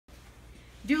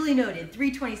Duly Noted,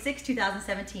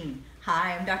 3/26/2017.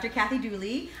 Hi, I'm Dr. Kathy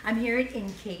Dooley. I'm here at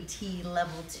NKT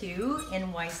Level 2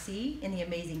 NYC in the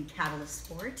amazing Catalyst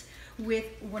Sport with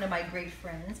one of my great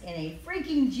friends and a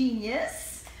freaking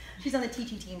genius. She's on the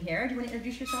teaching team here. Do you want to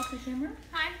introduce yourself to the camera?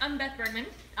 Hi, I'm Beth Bergman.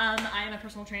 I am a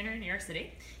personal trainer in New York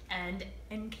City and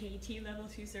NKT Level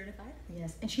 2 certified.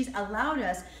 Yes, and she's allowed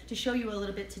us to show you a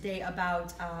little bit today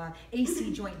about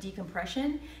AC joint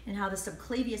decompression and how the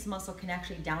subclavius muscle can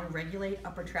actually downregulate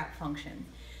upper tract function.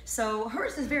 So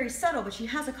hers is very subtle, but she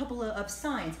has a couple of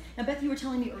signs. Now, Beth, you were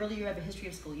telling me earlier you have a history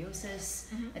of scoliosis.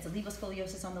 It's a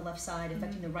levoscoliosis on the left side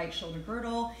affecting the right shoulder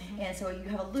girdle, and so you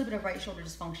have a little bit of right shoulder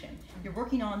dysfunction. You're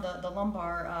working on the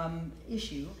lumbar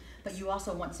issue, but you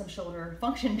also want some shoulder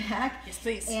function back. Yes,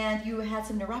 please. And you had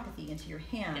some neuropathy into your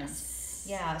hands. Yes.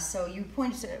 Yeah, so you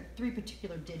pointed to 3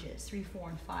 particular digits, 3, 4,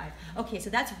 and 5. Okay,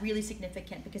 so that's really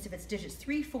significant because if it's digits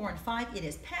 3, 4, and 5, it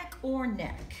is pec or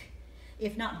neck,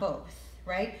 if not both,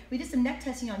 right? We did some neck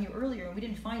testing on you earlier and we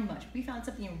didn't find much. We found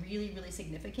something really, really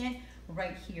significant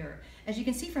right here. As you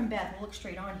can see from Beth, we'll look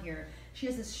straight on here, she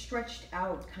has this stretched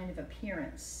out kind of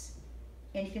appearance.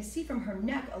 And you can see from her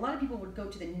neck, a lot of people would go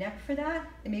to the neck for that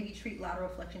and maybe treat lateral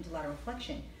flexion to lateral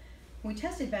flexion. When we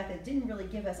tested Beth, it didn't really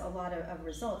give us a lot of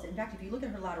results. In fact, if you look at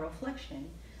her lateral flexion,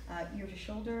 ear to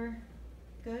shoulder,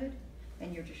 good,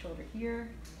 and ear to shoulder here,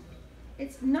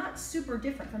 it's not super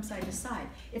different from side to side.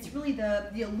 It's really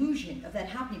the illusion of that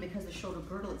happening because the shoulder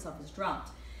girdle itself is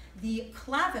dropped. The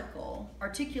clavicle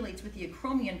articulates with the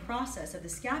acromion process of the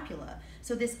scapula,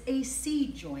 so this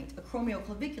AC joint,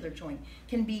 acromioclavicular joint,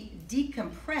 can be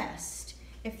decompressed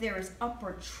if there is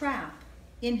upper trap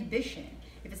inhibition,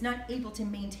 if it's not able to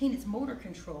maintain its motor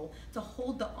control to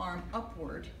hold the arm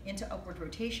upward into upward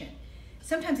rotation.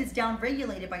 Sometimes it's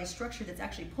downregulated by a structure that's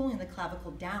actually pulling the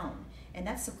clavicle down, and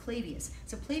that's subclavius.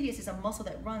 Subclavius is a muscle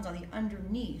that runs on the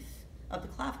underneath of the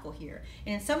clavicle here,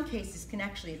 and in some cases can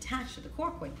actually attach to the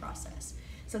coracoid process.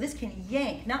 So this can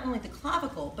yank not only the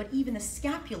clavicle, but even the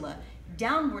scapula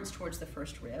downwards towards the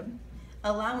first rib,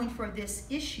 allowing for this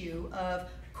issue of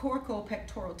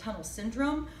coracopectoral tunnel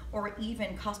syndrome or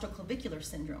even costoclavicular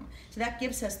syndrome. So that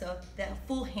gives us that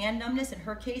full hand numbness. In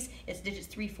her case, it's digits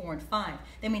 3, 4, and 5.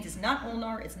 That means it's not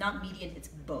ulnar, it's not median, it's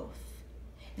both.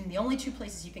 And the only 2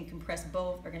 places you can compress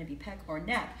both are going to be pec or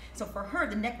neck. So for her,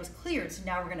 the neck was cleared, so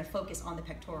now we're going to focus on the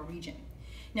pectoral region.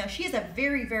 Now she has a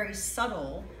very, very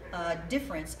subtle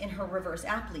difference in her reverse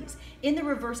applies. In the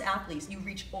reverse applies, you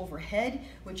reach overhead,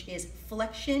 which is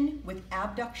flexion with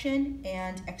abduction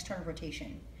and external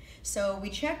rotation. So we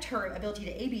checked her ability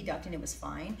to abduct and it was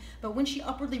fine, but when she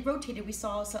upwardly rotated, we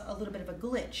saw a little bit of a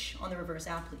glitch on the reverse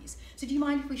applies. So do you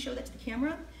mind if we show that to the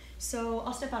camera? So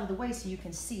I'll step out of the way so you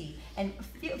can see, and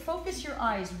focus your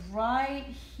eyes right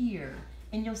here,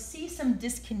 and you'll see some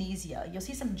dyskinesia. You'll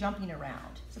see some jumping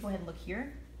around. So go ahead and look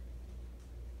here.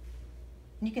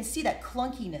 And you can see that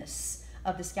clunkiness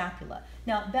of the scapula.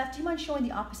 Now, Beth, do you mind showing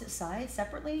the opposite side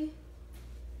separately?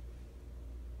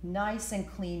 Nice and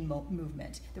clean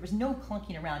movement. There was no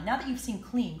clunking around. Now that you've seen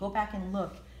clean, go back and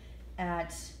look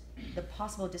at the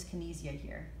possible dyskinesia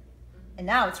here. And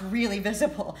now it's really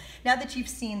visible. Now that you've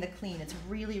seen the clean, it's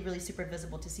really, really super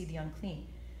visible to see the unclean.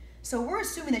 So we're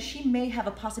assuming that she may have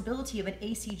a possibility of an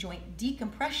AC joint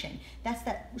decompression. That's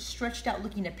that stretched out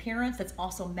looking appearance that's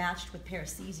also matched with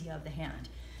paresthesia of the hand.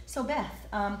 So Beth,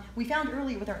 we found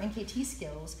earlier with our NKT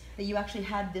skills that you actually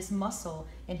had this muscle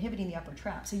inhibiting the upper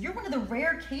trap. So you're one of the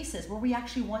rare cases where we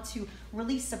actually want to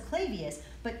release subclavius,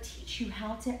 but teach you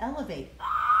how to elevate.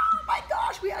 Oh my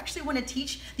gosh, we actually want to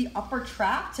teach the upper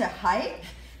trap to hike.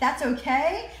 That's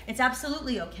okay? It's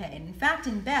absolutely okay. And in fact,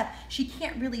 in Beth, she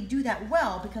can't really do that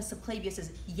well because subclavius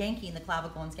is yanking the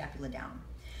clavicle and scapula down.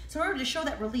 So in order to show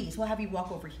that release, we'll have you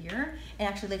walk over here and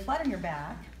actually lay flat on your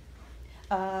back.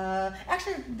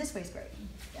 Actually, this way is great.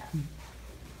 Yeah.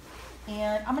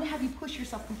 And I'm going to have you push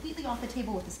yourself completely off the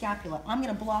table with the scapula. I'm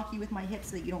going to block you with my hips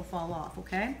so that you don't fall off,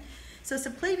 okay? So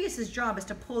subclavius's job is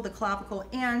to pull the clavicle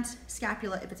and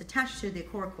scapula, if it's attached to the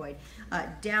coracoid,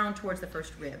 down towards the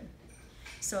first rib.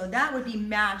 So that would be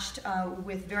matched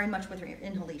very much with her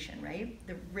inhalation, right?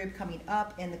 The rib coming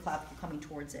up and the clavicle coming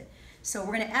towards it. So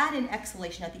we're going to add an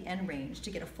exhalation at the end range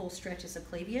to get a full stretch of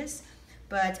subclavius,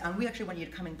 but we actually want you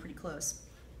to come in pretty close.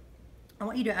 I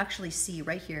want you to actually see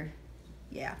right here.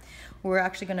 Yeah, we're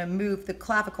actually going to move the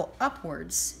clavicle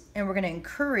upwards, and we're going to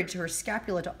encourage her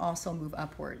scapula to also move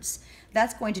upwards.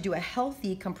 That's going to do a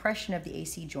healthy compression of the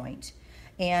AC joint,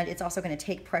 and it's also going to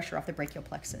take pressure off the brachial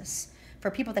plexus. For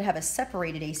people that have a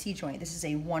separated AC joint, this is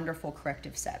a wonderful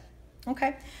corrective set.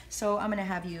 Okay, so I'm going to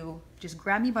have you just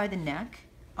grab me by the neck,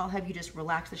 I'll have you just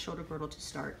relax the shoulder girdle to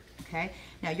start, okay?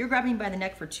 Now you're grabbing me by the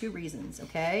neck for 2 reasons,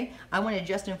 okay? I want to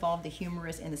just involve the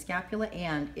humerus and the scapula,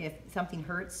 and if something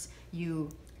hurts, you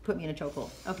put me in a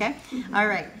chokehold, okay? All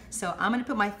right, so I'm gonna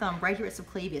put my thumb right here at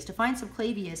subclavius. To find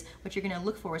subclavius, what you're gonna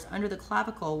look for is under the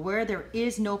clavicle where there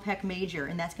is no pec major,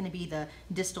 and that's gonna be the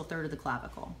distal third of the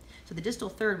clavicle. So the distal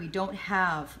third, we don't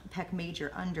have pec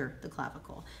major under the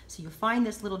clavicle. So you find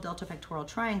this little delta pectoral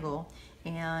triangle,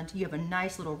 and you have a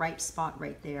nice little right spot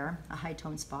right there, a high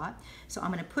tone spot. So I'm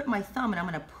gonna put my thumb and I'm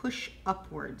gonna push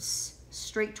upwards,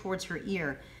 straight towards her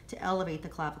ear to elevate the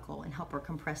clavicle and help her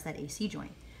compress that AC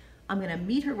joint. I'm gonna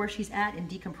meet her where she's at in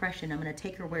decompression. I'm gonna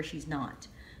take her where she's not.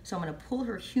 So I'm gonna pull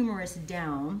her humerus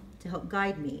down to help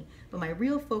guide me, but my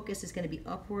real focus is gonna be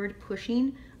upward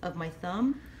pushing of my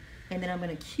thumb, and then I'm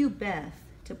gonna cue Beth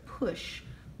to push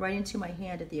right into my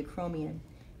hand at the acromion.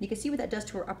 You can see what that does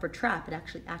to her upper trap. It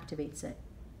actually activates it.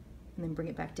 And then bring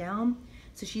it back down.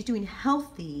 So she's doing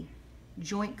healthy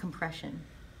joint compression.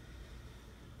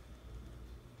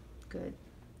 Good.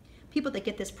 People that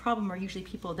get this problem are usually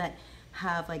people that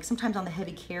have, like, sometimes on the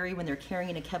heavy carry when they're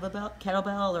carrying a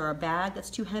kettlebell or a bag that's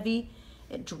too heavy,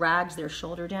 it drags their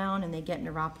shoulder down and they get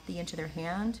neuropathy into their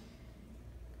hand.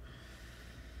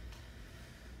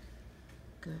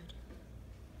 Good.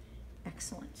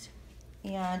 Excellent.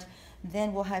 And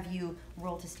then we'll have you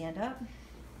roll to stand up.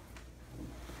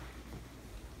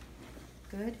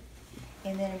 Good.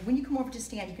 And then when you come over to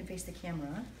stand, you can face the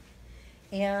camera.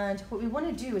 And what we want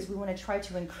to do is we want to try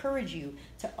to encourage you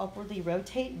to upwardly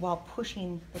rotate while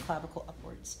pushing the clavicle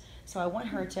upwards. So I want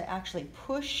her to actually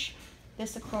push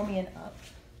this acromion up.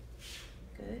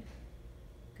 Good.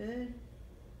 Good.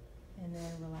 And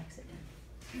then relax it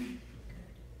down. Good.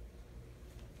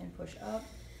 And push up.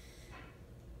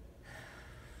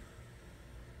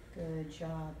 Good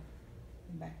job.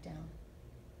 And back down.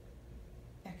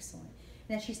 Excellent.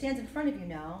 And as she stands in front of you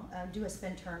now, do a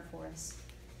spin turn for us.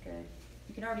 Good.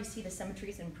 You can already see the symmetry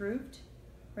is improved,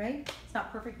 right? It's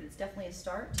not perfect, but it's definitely a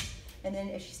start. And then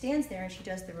as she stands there and she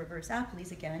does the reverse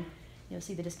applies again, you'll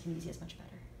see the dyskinesia is much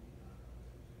better.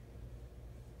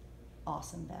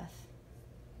 Awesome, Beth.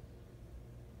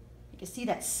 You can see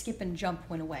that skip and jump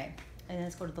went away. And then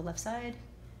let's go to the left side.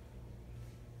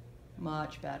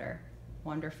 Much better.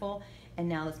 Wonderful. And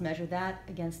now let's measure that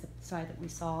against the side that we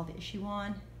saw the issue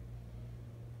on.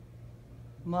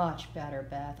 Much better,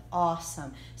 Beth.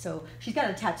 Awesome. So she's got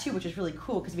a tattoo, which is really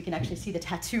cool because we can actually see the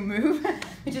tattoo move,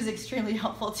 which is extremely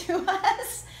helpful to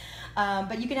us.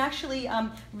 But you can actually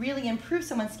really improve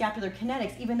someone's scapular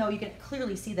kinetics, even though you can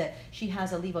clearly see that she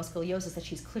has a levoscoliosis that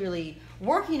she's clearly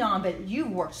working on, but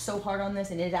you've worked so hard on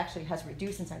this and it actually has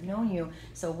reduced since I've known you.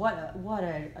 So what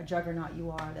a juggernaut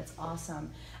you are. That's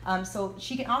awesome. So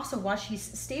she can also, while she's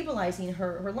stabilizing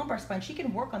her lumbar spine, she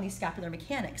can work on these scapular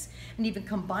mechanics and even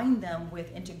combine them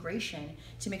with integration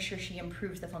to make sure she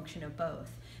improves the function of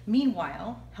both.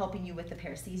 Meanwhile, helping you with the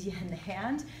paresthesia in the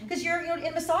hand, because you're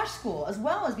in massage school as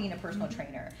well as being a personal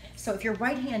trainer. So if you're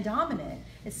right hand dominant,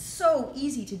 it's so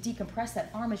easy to decompress that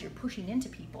arm as you're pushing into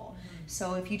people.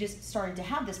 So if you just started to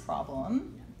have this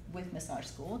problem with massage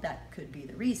school, that could be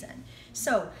the reason.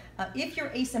 So if you're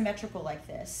asymmetrical like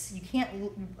this, you can't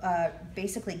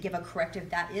basically give a corrective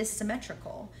that is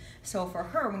symmetrical. So for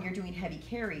her, when you're doing heavy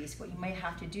carries, what you might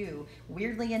have to do,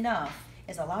 weirdly enough,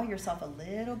 is allow yourself a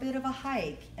little bit of a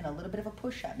hike and a little bit of a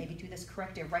push-up. Maybe do this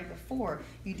corrective right before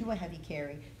you do a heavy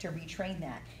carry to retrain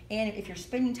that. And if you're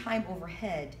spending time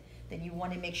overhead, then you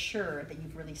want to make sure that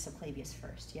you've released subclavius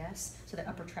first, yes? So that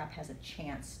upper trap has a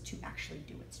chance to actually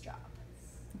do its job.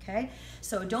 Okay?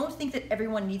 So don't think that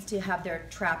everyone needs to have their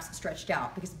traps stretched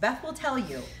out, because Beth will tell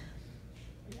you,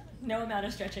 no amount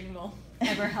of stretching will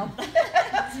ever help.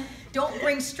 Don't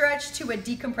bring stretch to a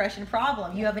decompression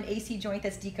problem. You have an AC joint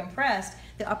that's decompressed,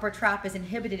 the upper trap is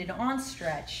inhibited and on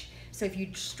stretch. So if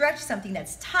you stretch something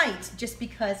that's tight just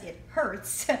because it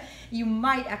hurts, you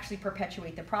might actually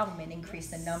perpetuate the problem and increase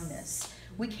the numbness.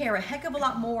 We care a heck of a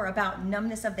lot more about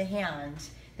numbness of the hand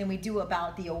than we do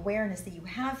about the awareness that you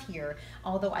have here,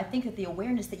 although I think that the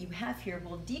awareness that you have here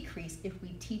will decrease if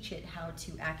we teach it how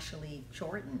to actually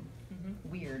shorten.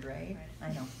 Weird, right?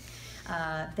 I know.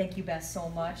 Thank you, Beth, so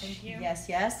much. Thank you. Yes,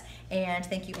 yes. And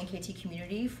thank you, NKT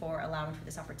community, for allowing for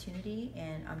this opportunity.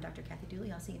 And I'm Dr. Kathy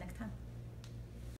Dooley. I'll see you next time.